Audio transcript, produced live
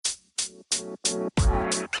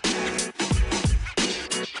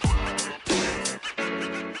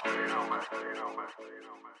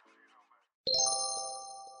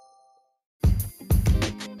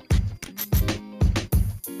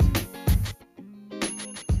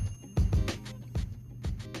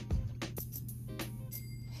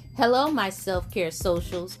Hello, my self-care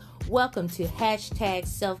socials. Welcome to hashtag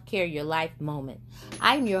self-care your life moment.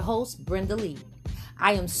 I'm your host, Brenda Lee.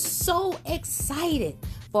 I am so excited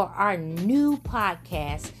for our new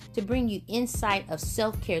podcast to bring you insight of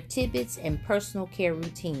self-care tidbits and personal care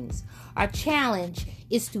routines. Our challenge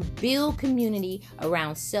is to build community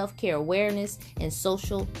around self-care awareness and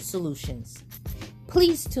social solutions.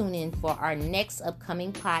 Please tune in for our next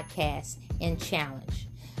upcoming podcast and challenge.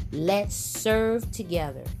 Let's serve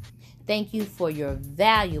together. Thank you for your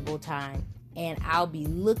valuable time, and I'll be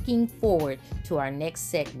looking forward to our next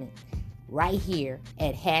segment right here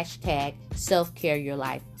at hashtag self-care your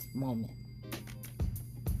life moment.